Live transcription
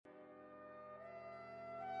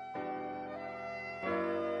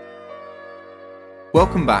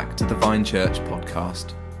Welcome back to the Vine Church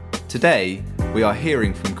podcast. Today, we are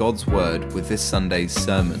hearing from God's Word with this Sunday's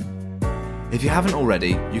sermon. If you haven't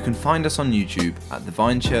already, you can find us on YouTube at the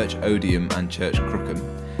Vine Church Odium and Church Crookham,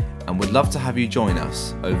 and we'd love to have you join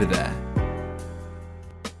us over there.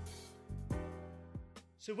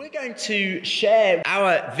 So we're going to share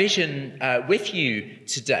our vision with you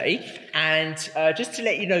today, and just to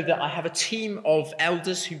let you know that I have a team of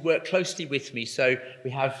elders who work closely with me. So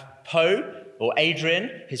we have Poe, or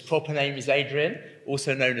Adrian, his proper name is Adrian,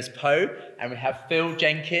 also known as Poe, and we have Phil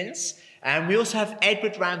Jenkins, and we also have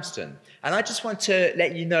Edward Ramsden. And I just want to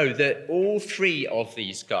let you know that all three of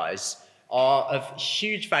these guys are of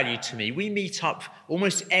huge value to me. We meet up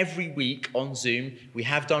almost every week on Zoom. We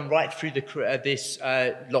have done right through this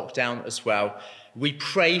lockdown as well. We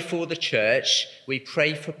pray for the church. We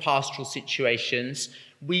pray for pastoral situations.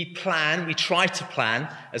 We try to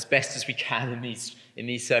plan as best as we can in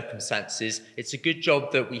these circumstances. It's a good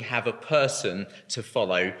job that we have a person to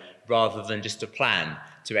follow rather than just a plan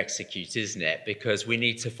to execute, isn't it? Because we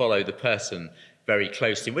need to follow the person very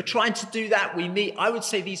closely. We're trying to do that. I would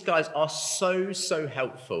say these guys are so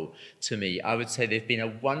helpful to me. I would say they've been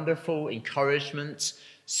a wonderful encouragement,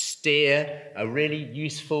 steer, a really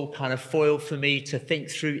useful kind of foil for me to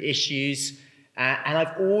think through issues. And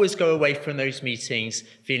I've always go away from those meetings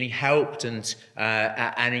feeling helped and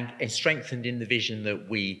strengthened in the vision that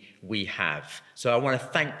we have. So I want to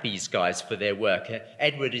thank these guys for their work.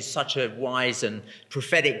 Edward is such a wise and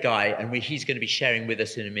prophetic guy, and he's going to be sharing with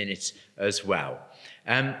us in a minute as well.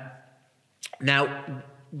 Now,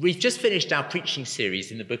 we've just finished our preaching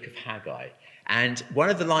series in the book of Haggai. And one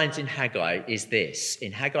of the lines in Haggai is this.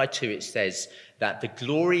 In Haggai 2, it says that the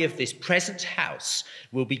glory of this present house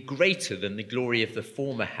will be greater than the glory of the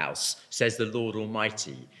former house, says the Lord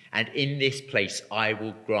Almighty. And in this place I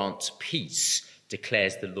will grant peace,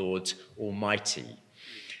 declares the Lord Almighty.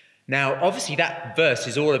 Now, obviously, that verse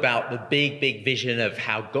is all about the big vision of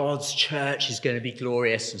how God's church is going to be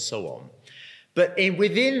glorious and so on. But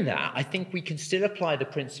within that, I think we can still apply the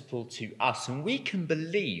principle to us, and we can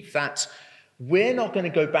believe that we're not going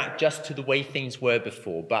to go back just to the way things were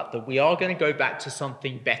before, but that we are going to go back to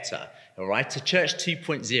something better, all right, to Church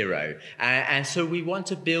 2.0. And so we want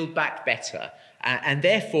to build back better. And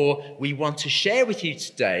therefore, we want to share with you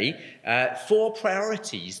today 4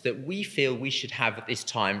 priorities that we feel we should have at this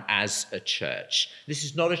time as a church. This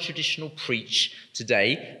is not a traditional preach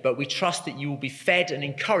today, but we trust that you will be fed and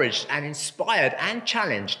encouraged and inspired and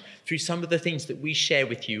challenged through some of the things that we share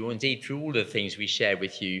with you, or indeed through all of the things we share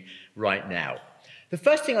with you right now. The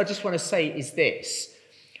first thing I just want to say is this.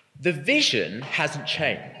 The vision hasn't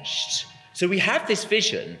changed. So we have this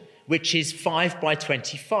vision, which is 5 by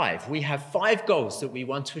 25. We have 5 goals that we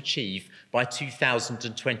want to achieve by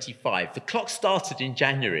 2025. The clock started in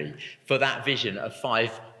January for that vision of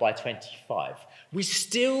 5 by 25. We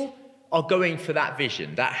still are going for that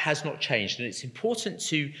vision. That has not changed, and it's important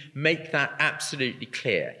to make that absolutely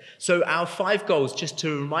clear. So our 5 goals, just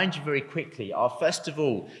to remind you very quickly, are first of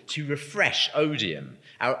all to refresh Odium,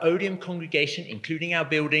 our Odium congregation, including our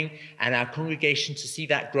building and our congregation, to see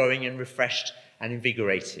that growing and refreshed and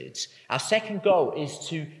invigorated. Our second goal is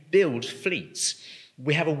to build Fleet.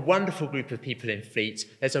 We have a wonderful group of people in Fleet.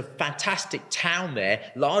 There's a fantastic town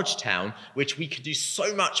there, large town, which we could do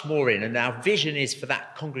so much more in. And our vision is for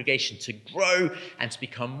that congregation to grow and to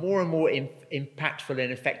become more and more impactful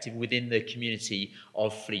and effective within the community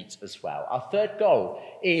of Fleet as well. Our third goal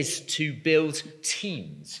is to build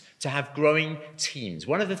teams, to have growing teams.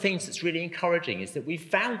 One of the things that's really encouraging is that we've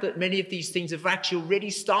found that many of these things have actually already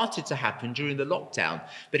started to happen during the lockdown,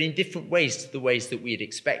 but in different ways to the ways that we had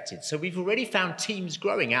expected. So we've already found teams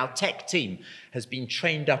growing. Our tech team has been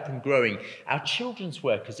trained up and growing. Our children's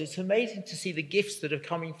workers, it's amazing to see the gifts that are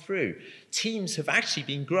coming through. Teams have actually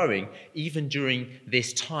been growing even during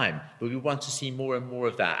this time, but we want to see more and more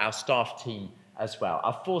of that. Our staff team as well.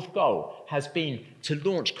 Our fourth goal has been to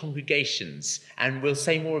launch congregations, and we'll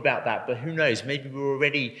say more about that, but who knows, maybe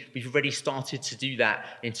we've already started to do that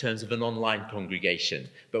in terms of an online congregation,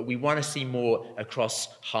 but we want to see more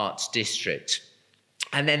across Herts District.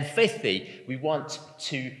 And then fifthly, we want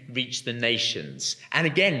to reach the nations. And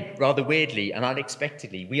again, rather weirdly and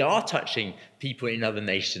unexpectedly, we are touching people in other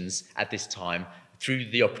nations at this time through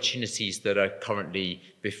the opportunities that are currently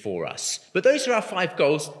before us. But those are our 5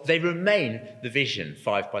 goals. They remain the vision,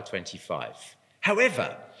 5 by 25.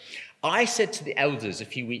 However, I said to the elders a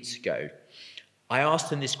few weeks ago, I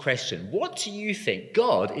asked them this question: what do you think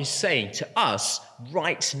God is saying to us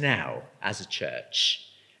right now as a church?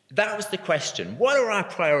 That was the question. What are our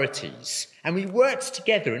priorities? And we worked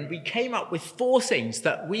together and we came up with 4 things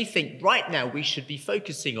that we think right now we should be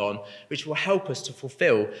focusing on, which will help us to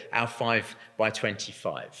fulfill our 5 by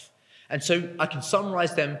 25. And so I can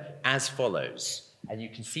summarize them as follows. And you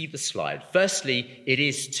can see the slide. Firstly, it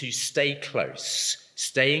is to stay close,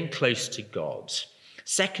 staying close to God.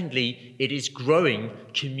 Secondly, it is growing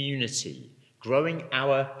community, growing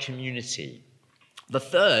our community. The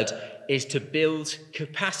third is to build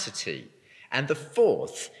capacity. And the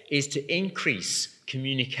fourth is to increase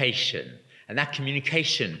communication. And that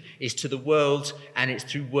communication is to the world, and it's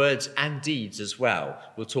through words and deeds as well.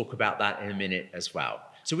 We'll talk about that in a minute as well.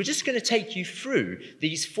 So we're just going to take you through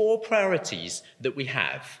these 4 priorities that we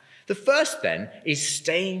have. The first then is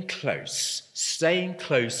staying close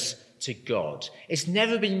to God. It's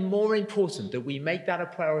never been more important that we make that a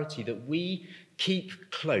priority, that we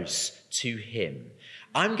keep close to him.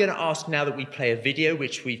 I'm going to ask now that we play a video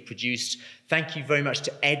which we've produced. Thank you very much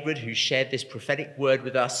to Edward, who shared this prophetic word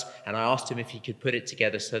with us, and I asked him if he could put it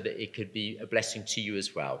together so that it could be a blessing to you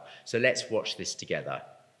as well. So let's watch this together.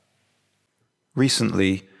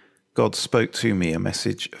 Recently, God spoke to me a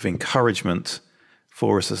message of encouragement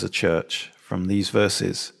for us as a church from these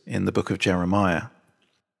verses in the book of Jeremiah.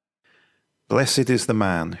 Blessed is the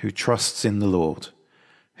man who trusts in the Lord,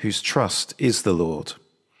 whose trust is the Lord.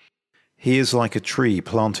 He is like a tree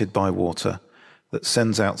planted by water that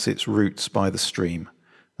sends out its roots by the stream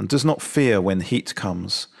and does not fear when heat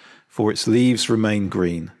comes, for its leaves remain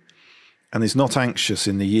green, and is not anxious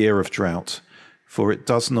in the year of drought, for it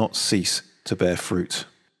does not cease to bear fruit.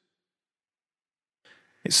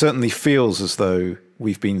 It certainly feels as though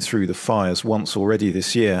we've been through the fires once already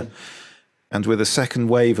this year, and with a second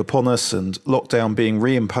wave upon us and lockdown being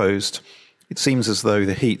reimposed, it seems as though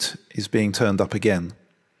the heat is being turned up again.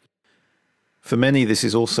 For many, this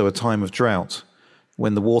is also a time of drought,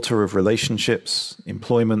 when the water of relationships,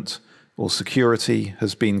 employment, or security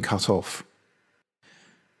has been cut off.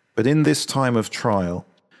 But in this time of trial,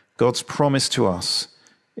 God's promise to us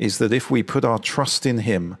is that if we put our trust in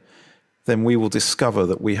him, then we will discover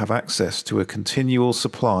that we have access to a continual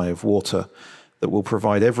supply of water that will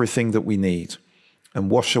provide everything that we need and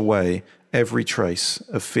wash away every trace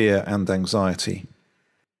of fear and anxiety.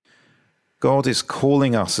 God is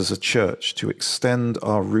calling us as a church to extend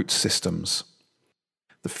our root systems.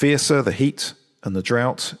 The fiercer the heat and the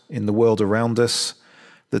drought in the world around us,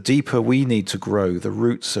 the deeper we need to grow the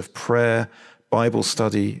roots of prayer, Bible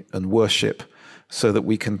study, and worship so that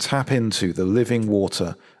we can tap into the living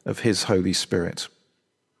water of his Holy Spirit.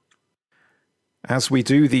 As we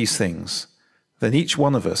do these things, then each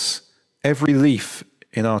one of us, every leaf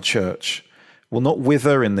in our church, will not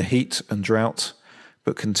wither in the heat and drought,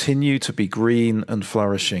 but continue to be green and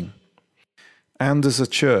flourishing. And as a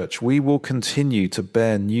church, we will continue to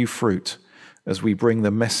bear new fruit as we bring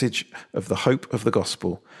the message of the hope of the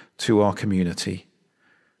gospel to our community.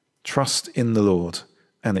 Trust in the Lord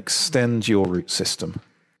and extend your root system.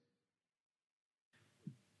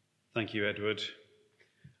 Thank you, Edward.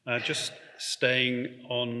 Just staying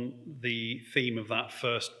on the theme of that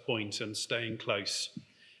first point and staying close.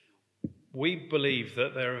 We believe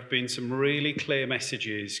that there have been some really clear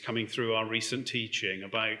messages coming through our recent teaching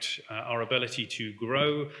about our ability to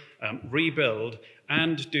grow, rebuild,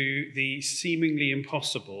 and do the seemingly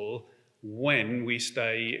impossible when we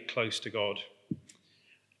stay close to God.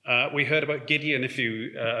 We heard about Gideon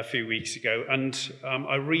a few weeks ago, and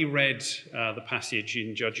I reread the passage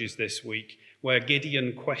in Judges this week where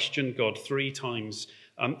Gideon questioned God 3 times.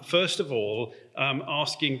 First of all,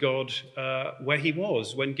 asking God where he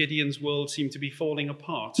was when Gideon's world seemed to be falling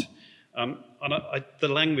apart. The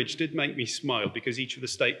language did make me smile because each of the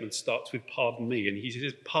statements starts with "pardon me," and he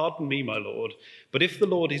says, "Pardon me, my Lord, but if the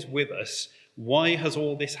Lord is with us, why has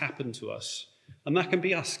all this happened to us?" And that can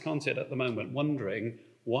be us, can't it, at the moment, wondering,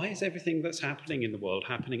 why is everything that's happening in the world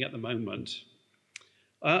happening at the moment?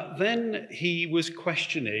 Then he was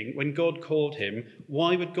questioning, when God called him,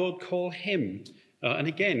 why would God call him? And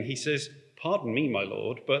again, he says, "Pardon me, my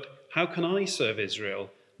Lord, but how can I serve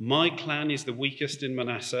Israel? My clan is the weakest in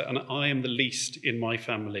Manasseh, and I am the least in my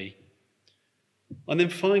family." And then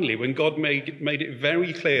finally, when God made it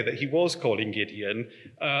very clear that he was calling Gideon,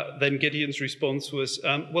 then Gideon's response was,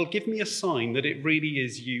 "Well, give me a sign that it really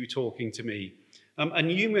is you talking to me."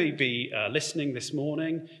 And you may be listening this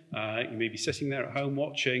morning, you may be sitting there at home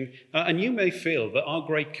watching, and you may feel that our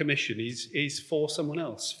Great Commission is for someone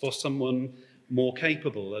else, for someone more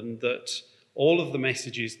capable, and that all of the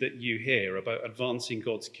messages that you hear about advancing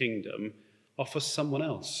God's kingdom are for someone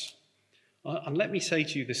else. And let me say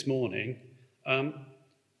to you this morning, it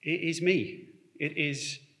is me. It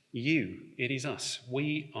is you. It is us.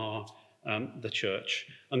 We are the church.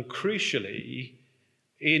 And crucially,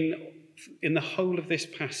 in the whole of this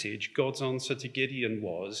passage, God's answer to Gideon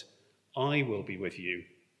was, I will be with you.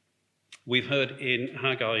 We've heard in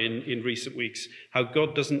Haggai in recent weeks how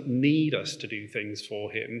God doesn't need us to do things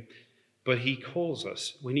for him, but he calls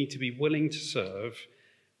us. We need to be willing to serve,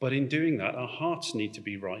 but in doing that, our hearts need to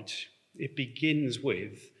be right. It begins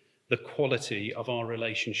with the quality of our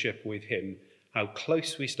relationship with him, how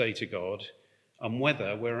close we stay to God, and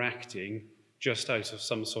whether we're acting just out of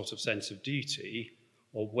some sort of sense of duty,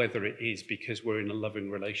 or whether it is because we're in a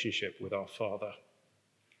loving relationship with our Father.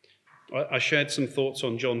 I shared some thoughts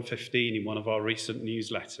on John 15 in one of our recent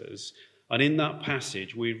newsletters, and in that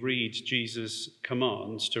passage we read Jesus'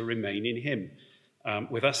 commands to remain in him,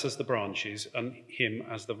 with us as the branches and him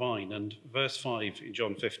as the vine. And verse 5 in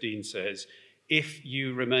John 15 says, if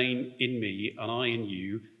you remain in me and I in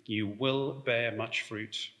you, you will bear much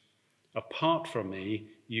fruit. Apart from me,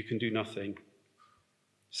 you can do nothing.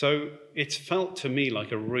 So it's felt to me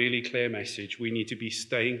like a really clear message. We need to be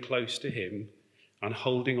staying close to him and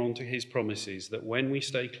holding on to his promises that when we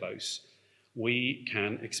stay close, we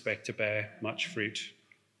can expect to bear much fruit.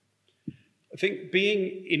 I think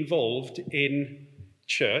being involved in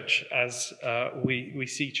church, as we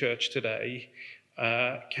see church today,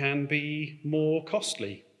 can be more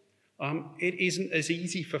costly. It isn't as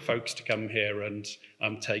easy for folks to come here and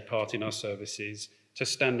take part in our services, to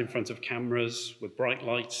stand in front of cameras with bright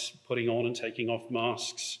lights, putting on and taking off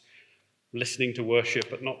masks, listening to worship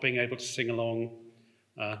but not being able to sing along,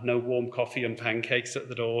 no warm coffee and pancakes at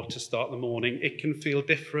the door to start the morning. It can feel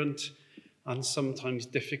different and sometimes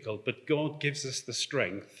difficult, but God gives us the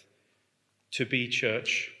strength to be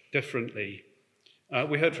church differently.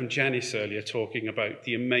 We heard from Janice earlier talking about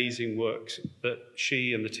the amazing work that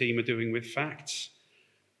she and the team are doing with Facts.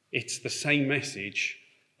 It's the same message,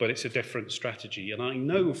 but it's a different strategy. And I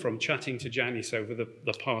know from chatting to Janice over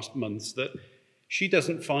the past months that she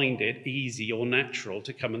doesn't find it easy or natural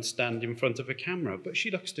to come and stand in front of a camera, but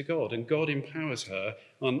she looks to God and God empowers her.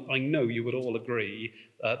 And I know you would all agree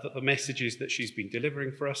that the messages that she's been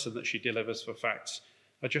delivering for us and that she delivers for Facts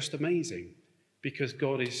are just amazing because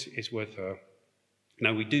God is with her.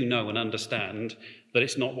 Now, we do know and understand that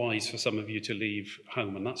it's not wise for some of you to leave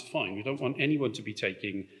home, and that's fine. We don't want anyone to be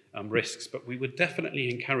taking risks, but we would definitely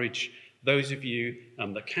encourage those of you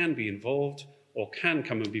that can be involved or can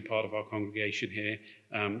come and be part of our congregation here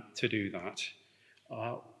to do that.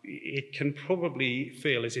 It can probably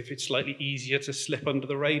feel as if it's slightly easier to slip under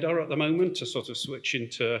the radar at the moment, to sort of switch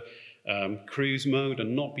into cruise mode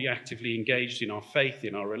and not be actively engaged in our faith,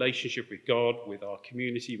 in our relationship with God, with our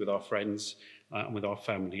community, with our friends, and with our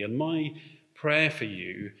family. And my prayer for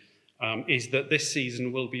you is that this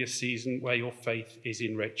season will be a season where your faith is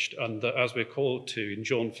enriched, and that, as we're called to in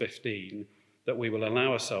John 15, that we will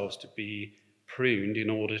allow ourselves to be pruned in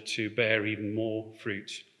order to bear even more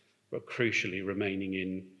fruit, but crucially remaining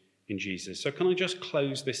in Jesus. So can I just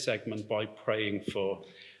close this segment by praying for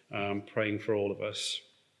all of us?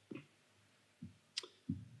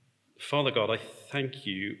 Father God, I thank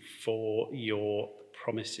you for your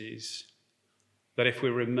promises, that if we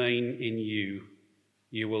remain in you,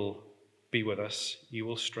 you will be with us, you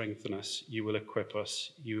will strengthen us, you will equip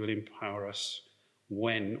us, you will empower us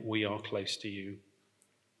when we are close to you.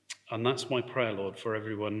 And that's my prayer, Lord, for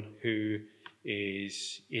everyone who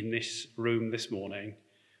is in this room this morning,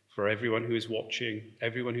 for everyone who is watching,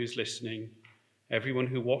 everyone who's listening, everyone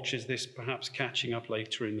who watches this perhaps catching up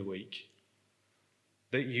later in the week,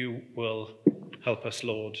 that you will help us,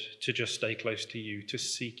 Lord, to just stay close to you, to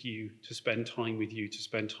seek you, to spend time with you, to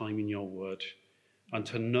spend time in your word, and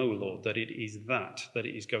to know, Lord, that it is that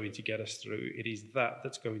it is going to get us through. It is that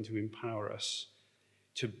that's going to empower us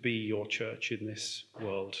to be your church in this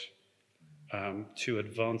world, to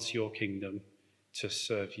advance your kingdom, to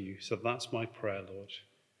serve you. So that's my prayer, Lord.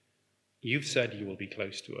 You've said you will be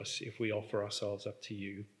close to us if we offer ourselves up to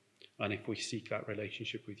you and if we seek that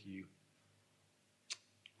relationship with you.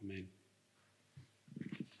 Amen.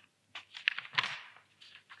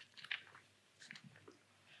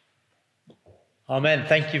 Amen.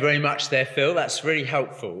 Thank you very much there, Phil. That's really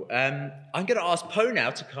helpful. I'm going to ask Poe now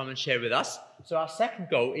to come and share with us. So our second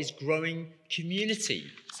goal is growing community.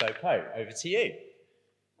 So Poe, over to you.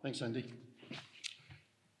 Thanks, Andy.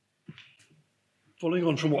 Following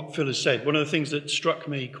on from what Phil has said, one of the things that struck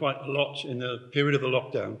me quite a lot in the period of the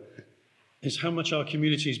lockdown is how much our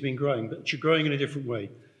community has been growing, but growing in a different way.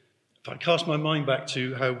 If I cast my mind back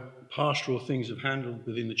to how pastoral things have handled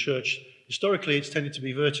within the church, historically it's tended to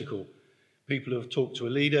be vertical. People have talked to a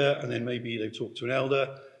leader and then maybe they've talked to an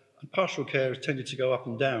elder And pastoral care has tended to go up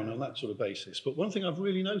and down on that sort of basis. But one thing I've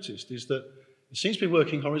really noticed is that it seems to be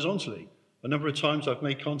working horizontally. A number of times I've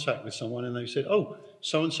made contact with someone and they've said, oh,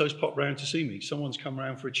 so-and-so's popped round to see me. Someone's come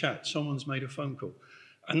round for a chat. Someone's made a phone call.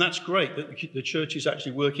 And that's great that the church is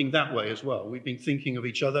actually working that way as well. We've been thinking of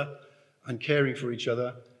each other and caring for each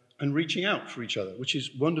other and reaching out for each other, which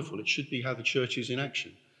is wonderful. It should be how the church is in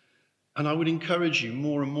action. And I would encourage you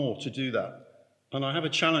more and more to do that. And I have a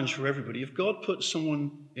challenge for everybody. If God puts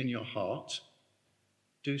someone in your heart,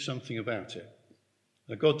 do something about it.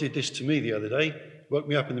 Now, God did this to me the other day, woke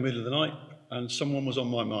me up in the middle of the night, and someone was on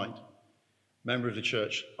my mind, member of the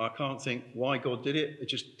church. I can't think why God did it. It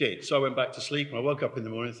just did. So I went back to sleep, and I woke up in the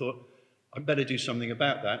morning and thought, I'd better do something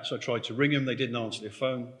about that. So I tried to ring them. They didn't answer their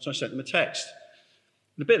phone, so I sent them a text.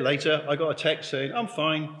 And a bit later, I got a text saying, I'm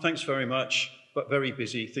fine, thanks very much, but very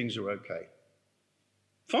busy, things are okay.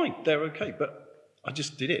 Fine, they're okay, but I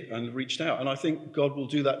just did it and reached out. And I think God will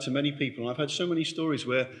do that to many people. And I've had so many stories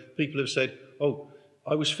where people have said, oh,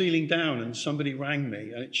 I was feeling down and somebody rang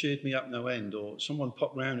me and it cheered me up no end. Or someone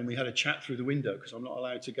popped round and we had a chat through the window because I'm not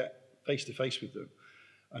allowed to get face to face with them.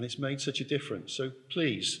 And it's made such a difference. So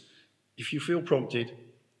please, if you feel prompted,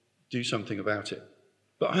 do something about it.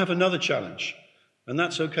 But I have another challenge. And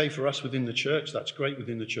that's okay for us within the church. That's great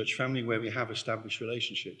within the church family where we have established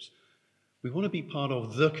relationships. We want to be part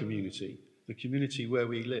of the community where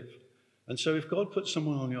we live. And so if God puts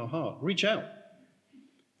someone on your heart, reach out.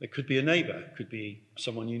 It could be a neighbour, it could be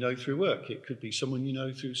someone you know through work, it could be someone you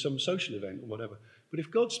know through some social event or whatever. But if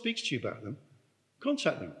God speaks to you about them,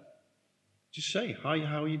 contact them. Just say, hi,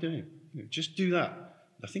 how are you doing? Just do that.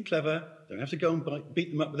 Nothing clever. Don't have to go and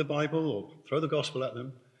beat them up with the Bible or throw the gospel at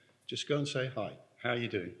them. Just go and say, hi, how are you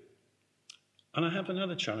doing? And I have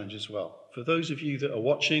another challenge as well. For those of you that are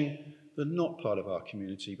watching, that are not part of our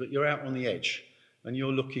community, but you're out on the edge and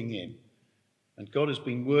you're looking in. And God has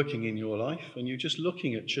been working in your life and you're just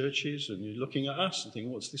looking at churches and you're looking at us and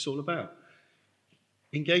thinking, what's this all about?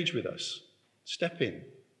 Engage with us. Step in.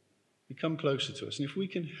 Become closer to us. And if we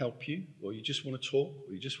can help you, or you just want to talk,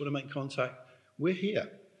 or you just want to make contact, we're here.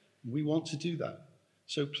 We want to do that.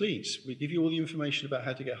 So please, we give you all the information about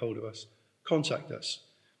how to get hold of us. Contact us,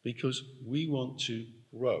 because we want to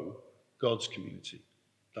grow God's community.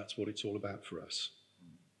 That's what it's all about for us.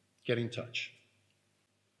 Get in touch.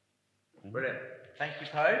 Brilliant. Thank you,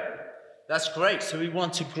 Poe. That's great. So we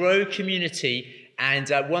want to grow community. And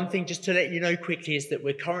one thing just to let you know quickly is that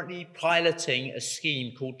we're currently piloting a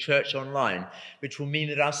scheme called Church Online, which will mean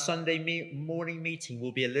that our Sunday morning meeting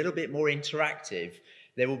will be a little bit more interactive.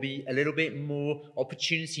 There will be a little bit more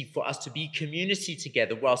opportunity for us to be community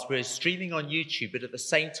together whilst we're streaming on YouTube, but at the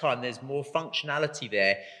same time, there's more functionality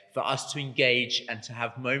there for us to engage and to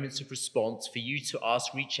have moments of response, for you to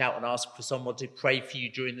reach out and ask for someone to pray for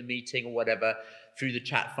you during the meeting or whatever through the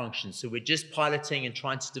chat function. So we're just piloting and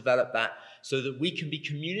trying to develop that so that we can be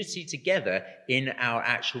community together in our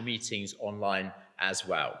actual meetings online as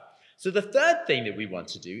well. So the third thing that we want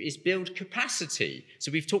to do is build capacity.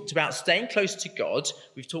 So we've talked about staying close to God.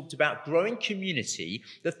 We've talked about growing community.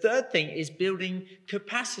 The third thing is building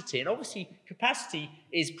capacity. And obviously, capacity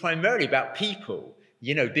is primarily about people,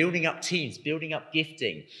 building up teams, building up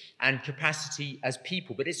gifting and capacity as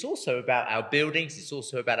people. But it's also about our buildings. It's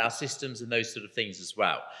also about our systems and those sort of things as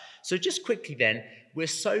well. So just quickly then, we're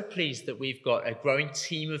so pleased that we've got a growing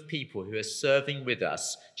team of people who are serving with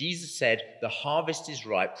us. Jesus said, the harvest is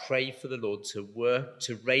ripe. Pray for the Lord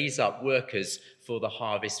to raise up workers for the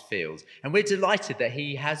harvest field. And we're delighted that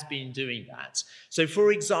he has been doing that. So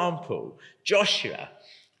for example, Joshua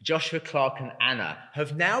Clark and Anna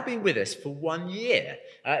have now been with us for 1 year.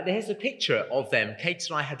 There's a picture of them. Kate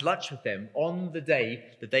and I had lunch with them on the day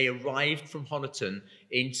that they arrived from Honiton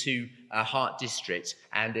into Hart District.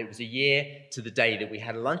 And it was a year to the day that we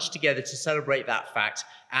had lunch together to celebrate that fact.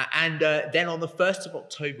 And then on the 1st of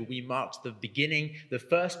October, we marked the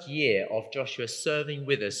first year of Joshua serving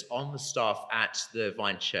with us on the staff at the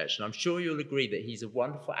Vine Church. And I'm sure you'll agree that he's a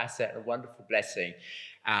wonderful asset and a wonderful blessing.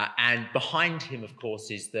 And behind him, of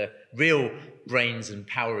course, is the real brains and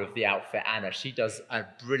power of the outfit, Anna. She does a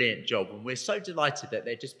brilliant job, and we're so delighted that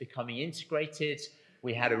they're just becoming integrated.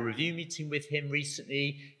 We had a review meeting with him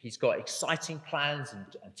recently. He's got exciting plans and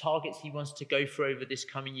targets he wants to go for over this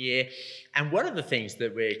coming year. And one of the things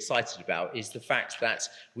that we're excited about is the fact that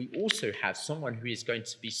we also have someone who is going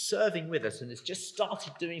to be serving with us and has just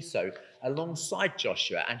started doing so alongside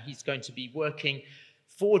Joshua, and he's going to be working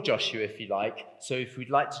for Joshua, if you like. So if we'd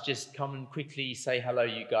like to just come and quickly say hello,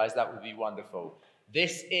 you guys, that would be wonderful.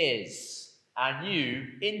 This is our new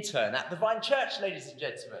intern at the Vine Church, ladies and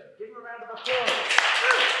gentlemen. Give him a round of applause.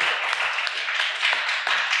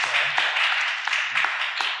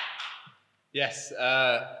 Yes,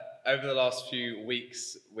 over the last few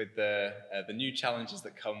weeks, with the new challenges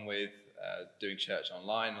that come with doing church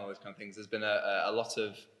online and all those kind of things, there's been a lot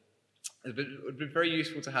of. It's been very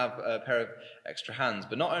useful to have a pair of extra hands.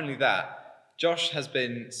 But not only that, Josh has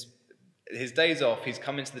been, his days off, he's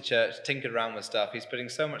come into the church, tinkered around with stuff. He's putting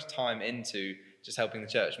so much time into just helping the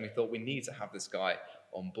church, and we thought we need to have this guy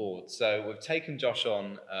on board. So we've taken Josh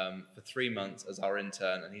on for 3 months as our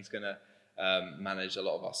intern, and he's going to manage a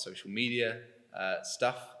lot of our social media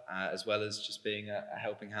stuff, as well as just being a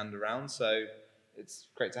helping hand around. So it's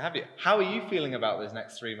great to have you. How are you feeling about those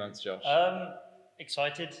next 3 months, Josh?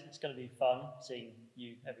 Excited. It's going to be fun seeing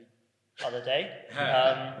you every other day.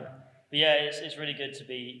 But yeah, it's really good to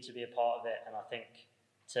be a part of it, and I think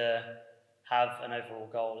to have an overall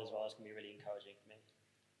goal as well is going to be really encouraging for me.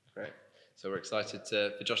 Great. So we're excited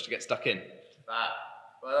for Josh to get stuck in.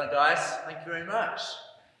 Well done, guys. Thank you very much.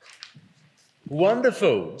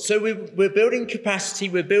 Wonderful. So we're building capacity,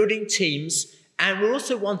 we're building teams, and we're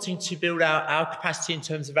also wanting to build our capacity in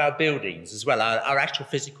terms of our buildings as well, our actual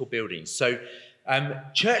physical buildings. So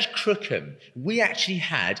Church Crookham, we actually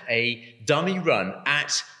had a dummy run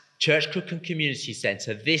at Church Crookham Community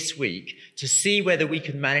Centre this week to see whether we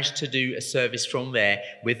could manage to do a service from there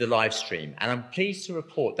with the live stream. And I'm pleased to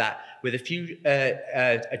report that with a few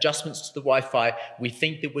adjustments to the Wi-Fi, we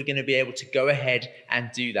think that we're going to be able to go ahead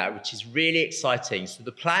and do that, which is really exciting. So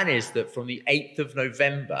the plan is that from the 8th of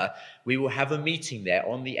November, we will have a meeting there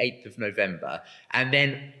on the 8th of November. And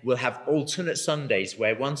then we'll have alternate Sundays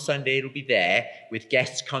where one Sunday it'll be there with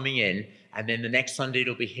guests coming in, and then the next Sunday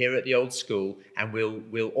it'll be here at the old school, and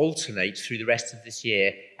we'll alternate through the rest of this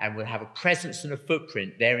year, and we'll have a presence and a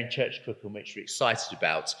footprint there in Church Crookham, which we're excited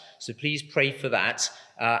about. So please pray for that.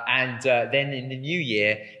 And then in the new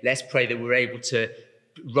year, let's pray that we're able to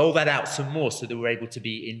roll that out some more so that we're able to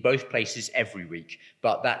be in both places every week.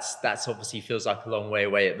 But that's obviously feels like a long way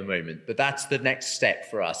away at the moment. But that's the next step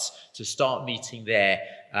for us, to start meeting there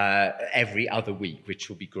every other week, which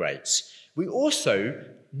will be great. We also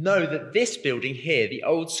know that this building here, the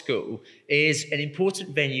old school, is an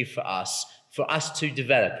important venue for us to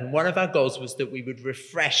develop. And one of our goals was that we would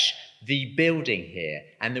refresh the building here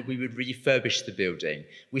and that we would refurbish the building.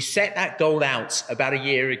 We set that goal out about a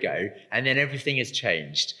year ago, and then everything has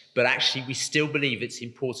changed. But actually, we still believe it's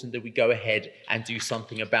important that we go ahead and do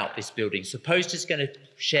something about this building. So Post is going to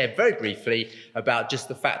share very briefly about just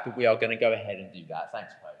the fact that we are going to go ahead and do that.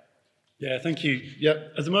 Thanks, Post. Yeah, thank you. Yeah,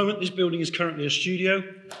 at the moment, this building is currently a studio,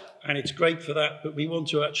 and it's great for that, but we want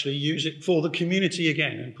to actually use it for the community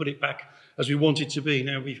again and put it back as we want it to be.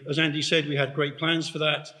 Now, as Andy said, we had great plans for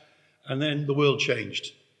that, and then the world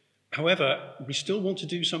changed. However, we still want to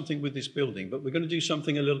do something with this building, but we're going to do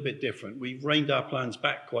something a little bit different. We've reined our plans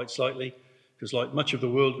back quite slightly, because like much of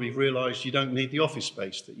the world, we've realised you don't need the office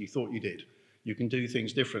space that you thought you did. You can do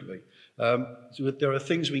things differently. So there are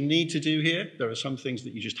things we need to do here. There are some things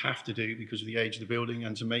that you just have to do because of the age of the building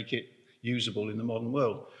and to make it usable in the modern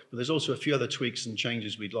world. But there's also a few other tweaks and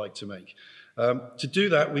changes we'd like to make. To do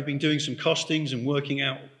that, we've been doing some costings and working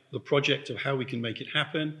out the project of how we can make it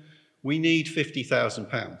happen. We need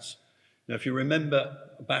 £50,000. Now, if you remember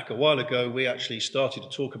back a while ago, we actually started to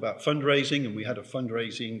talk about fundraising, and we had a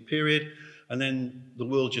fundraising period, and then the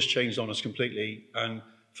world just changed on us completely, and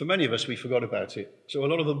for many of us, we forgot about it. So a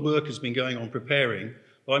lot of the work has been going on preparing,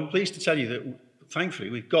 but I'm pleased to tell you that thankfully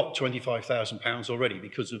we've got £25,000 already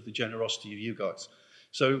because of the generosity of you guys.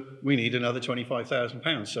 So we need another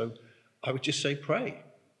 £25,000. So I would just say pray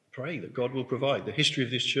that God will provide. The history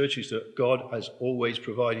of this church is that God has always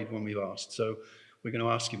provided when we've asked. So we're going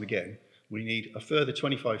to ask him again. We need a further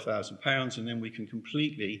 £25,000, and then we can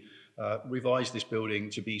completely revise this building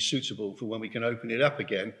to be suitable for when we can open it up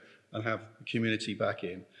again and have the community back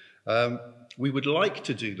in. We would like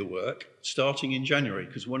to do the work starting in January,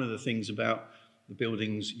 because one of the things about the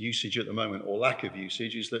building's usage at the moment, or lack of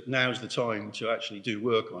usage, is that now's the time to actually do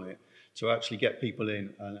work on it, to actually get people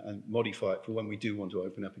in and modify it for when we do want to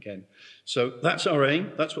open up again. So that's our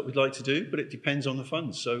aim, that's what we'd like to do, but it depends on the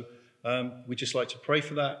funds. So we'd just like to pray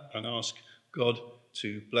for that and ask God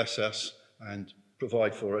to bless us and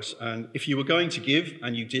provide for us. And if you were going to give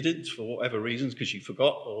and you didn't for whatever reasons, because you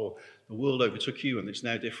forgot or the world overtook you and it's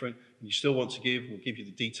now different, and you still want to give, we'll give you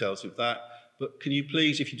the details of that. But can you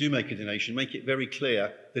please, if you do make a donation, make it very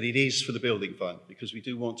clear that it is for the building fund, because we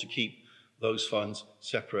do want to keep those funds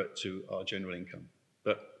separate to our general income.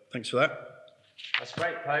 But thanks for that. That's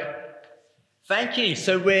great, Pope. Thank you.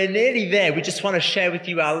 So we're nearly there. We just want to share with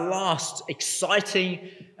you our last exciting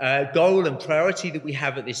goal and priority that we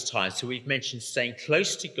have at this time. So we've mentioned staying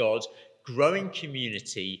close to God, growing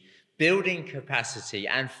community, building capacity,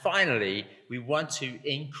 and finally, we want to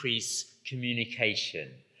increase communication.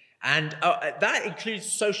 And that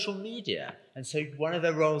includes social media. And so one of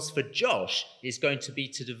the roles for Josh is going to be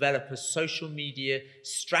to develop a social media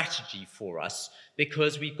strategy for us,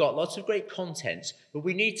 because we've got lots of great content, but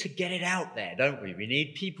we need to get it out there, don't we? We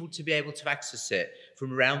need people to be able to access it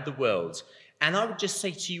from around the world. And I would just say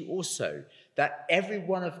to you also that every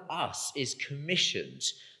one of us is commissioned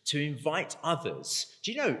to invite others.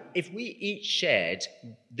 Do you know, if we each shared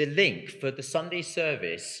the link for the Sunday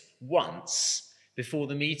service once before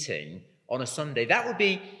the meeting on a Sunday, that would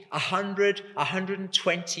be 100,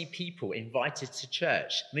 120 people invited to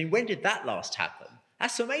church. I mean, when did that last happen?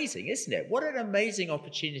 That's amazing, isn't it? What an amazing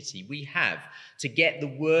opportunity we have to get the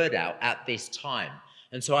word out at this time.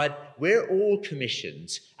 And so we're all commissioned,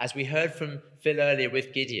 as we heard from Phil earlier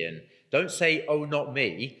with Gideon. Don't say, oh, not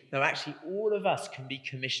me. No, actually, all of us can be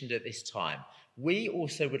commissioned at this time. We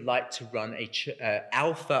also would like to run a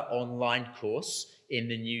Alpha online course in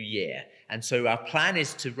the new year. And so our plan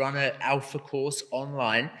is to run an Alpha course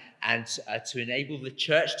online and to enable the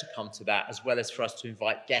church to come to that, as well as for us to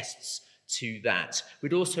invite guests to that.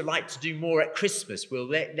 We'd also like to do more at Christmas. We'll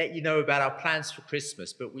let you know about our plans for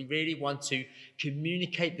Christmas, but we really want to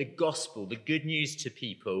communicate the gospel, the good news to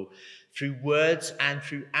people through words and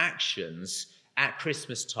through actions at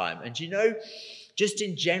Christmas time. And you know, just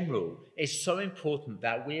in general, it's so important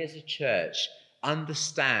that we as a church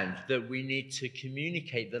understand that we need to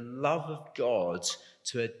communicate the love of God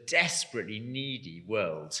to a desperately needy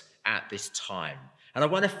world at this time. And I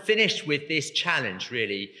want to finish with this challenge,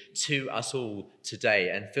 really, to us all today.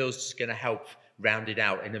 And Phil's just going to help round it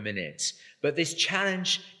out in a minute. But this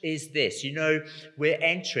challenge is this. You know, we're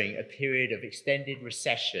entering a period of extended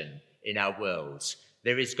recession in our world.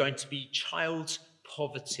 There is going to be child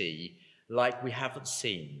poverty like we haven't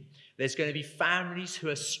seen. There's going to be families who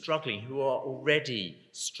are struggling, who are already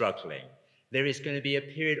struggling. There is going to be a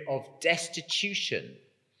period of destitution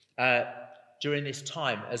during this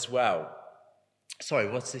time as well. Sorry,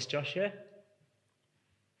 what's this, Joshua?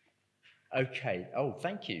 Okay. Oh,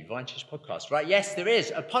 thank you. Vine Church podcast. Right. Yes, there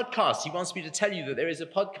is a podcast. He wants me to tell you that there is a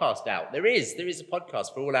podcast out. There is a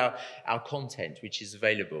podcast for all our content, which is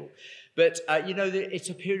available. But, you know, it's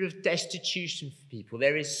a period of destitution for people.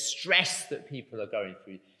 There is stress that people are going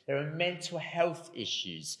through. There are mental health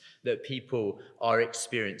issues that people are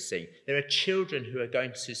experiencing. There are children who are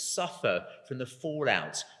going to suffer from the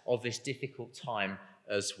fallout of this difficult time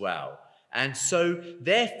as well. And so,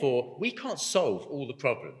 therefore, we can't solve all the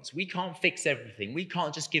problems. We can't fix everything. We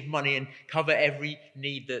can't just give money and cover every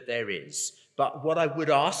need that there is. But what I would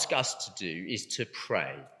ask us to do is to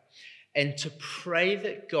pray. And to pray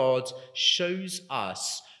that God shows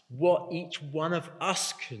us what each one of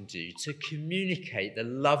us can do to communicate the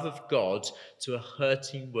love of God to a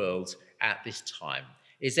hurting world at this time.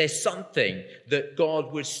 Is there something that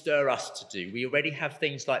God would stir us to do? We already have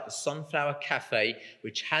things like the Sunflower Cafe,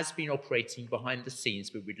 which has been operating behind the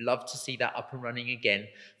scenes, but we'd love to see that up and running again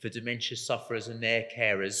for dementia sufferers and their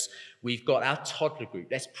carers. We've got our toddler group.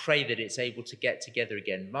 Let's pray that it's able to get together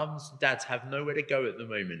again. Mums and dads have nowhere to go at the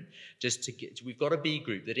moment. We've got a B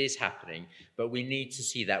group that is happening, but we need to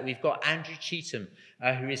see that. We've got Andrew Cheetham,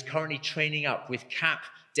 who is currently training up with CAP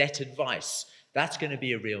Debt Advice. That's going to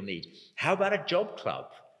be a real need. How about a job club?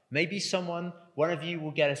 Maybe one of you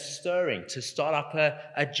will get a stirring to start up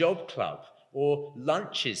a job club or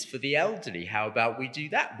lunches for the elderly. How about we do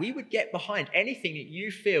that? We would get behind anything that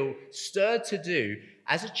you feel stirred to do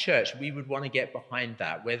as a church. We would want to get behind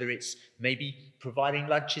that, whether it's maybe providing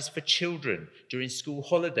lunches for children during school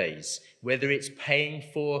holidays, whether it's paying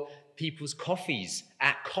for people's coffees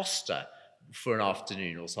at Costa for an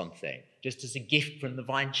afternoon or something, just as a gift from the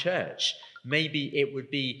Vine Church. Maybe it would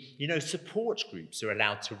be, you know, support groups are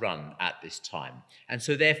allowed to run at this time. And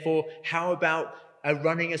so therefore, how about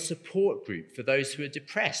running a support group for those who are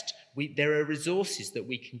depressed? There are resources that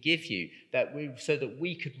we can give you so that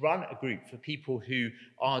we could run a group for people who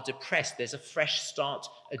are depressed. There's a Fresh Start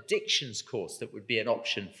addictions course that would be an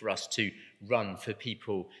option for us to run for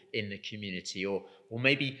people in the community, or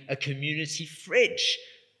maybe a community fridge.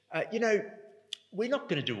 You know, we're not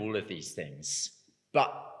going to do all of these things,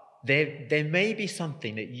 but there may be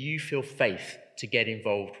something that you feel faith to get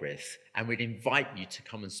involved with, and we'd invite you to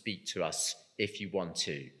come and speak to us if you want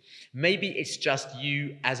to. Maybe it's just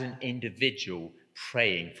you as an individual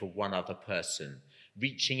praying for one other person,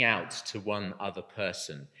 reaching out to one other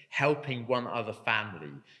person, helping one other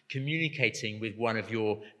family, communicating with one of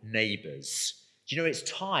your neighbours. Do you know, it's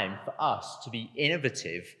time for us to be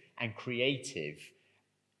innovative and creative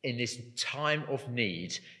in this time of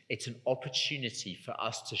need, it's an opportunity for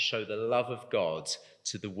us to show the love of God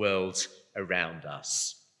to the world around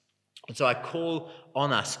us. And so I call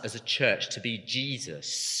on us as a church to be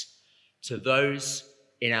Jesus to those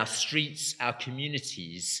in our streets, our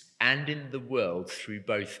communities, and in the world through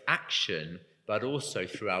both action, but also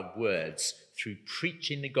through our words, through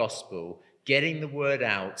preaching the gospel, getting the word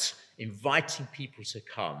out, inviting people to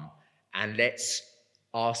come, and let's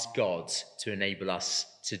ask God to enable us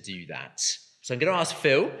to do that. So I'm going to ask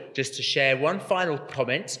Phil just to share one final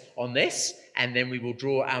comment on this, and then we will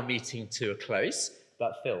draw our meeting to a close.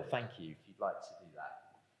 But Phil, thank you if you'd like to do that.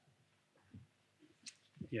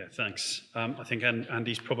 Yeah, thanks. I think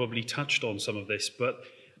Andy's probably touched on some of this, but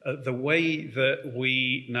the way that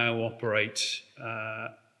we now operate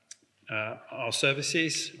our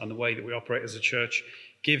services and the way that we operate as a church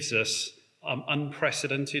gives us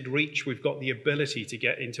unprecedented reach. We've got the ability to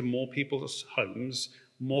get into more people's homes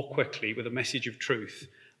more quickly with a message of truth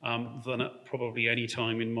than at probably any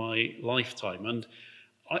time in my lifetime. And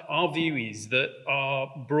our view is that our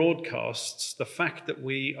broadcasts, the fact that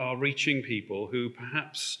we are reaching people who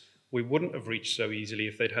perhaps we wouldn't have reached so easily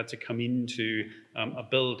if they'd had to come into a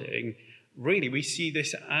building, really we see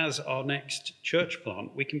this as our next church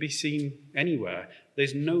plant. We can be seen anywhere.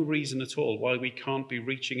 There's no reason at all why we can't be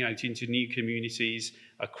reaching out into new communities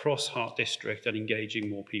across Hart District and engaging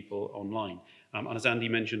more people online. And as Andy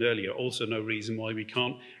mentioned earlier, also no reason why we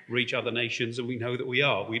can't reach other nations, and we know that we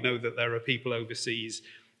are. We know that there are people overseas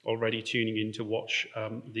already tuning in to watch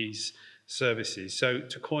these services. So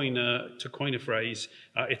to coin a phrase,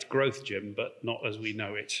 it's growth, Jim, but not as we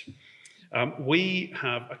know it. We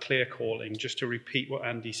have a clear calling, just to repeat what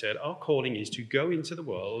Andy said. Our calling is to go into the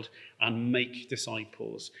world and make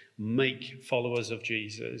disciples, make followers of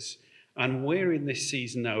Jesus. And we're in this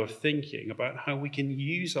season now of thinking about how we can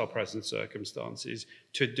use our present circumstances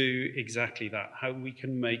to do exactly that, how we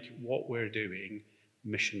can make what we're doing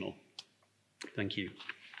missional. Thank you.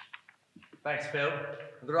 Thanks, Phil.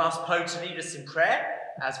 I'm going to ask Poe to lead us in prayer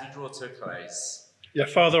as we draw to a close. Yeah,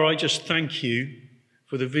 Father, I just thank you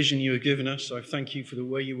for the vision you have given us. I thank you for the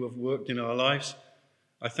way you have worked in our lives.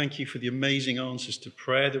 I thank you for the amazing answers to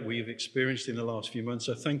prayer that we have experienced in the last few months.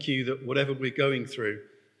 I thank you that whatever we're going through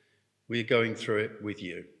it with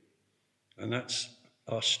you. And that's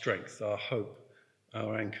our strength, our hope,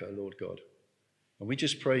 our anchor, Lord God. And we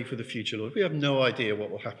just pray for the future, Lord. We have no idea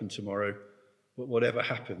what will happen tomorrow, but whatever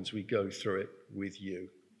happens, we go through it with you.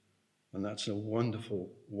 And that's a wonderful,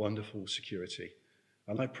 wonderful security.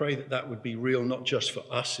 And I pray that that would be real, not just for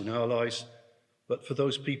us in our lives, but for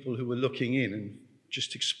those people who are looking in and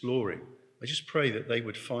just exploring. I just pray that they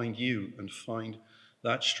would find you and find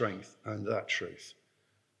that strength and that truth.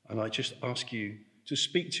 And I just ask you to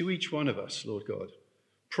speak to each one of us, Lord God.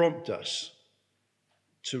 Prompt us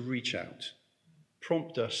to reach out.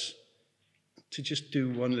 Prompt us to just do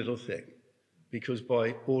one little thing. Because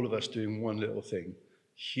by all of us doing one little thing,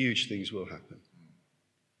 huge things will happen.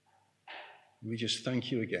 We just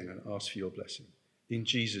thank you again and ask for your blessing. In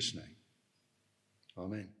Jesus' name,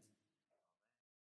 amen.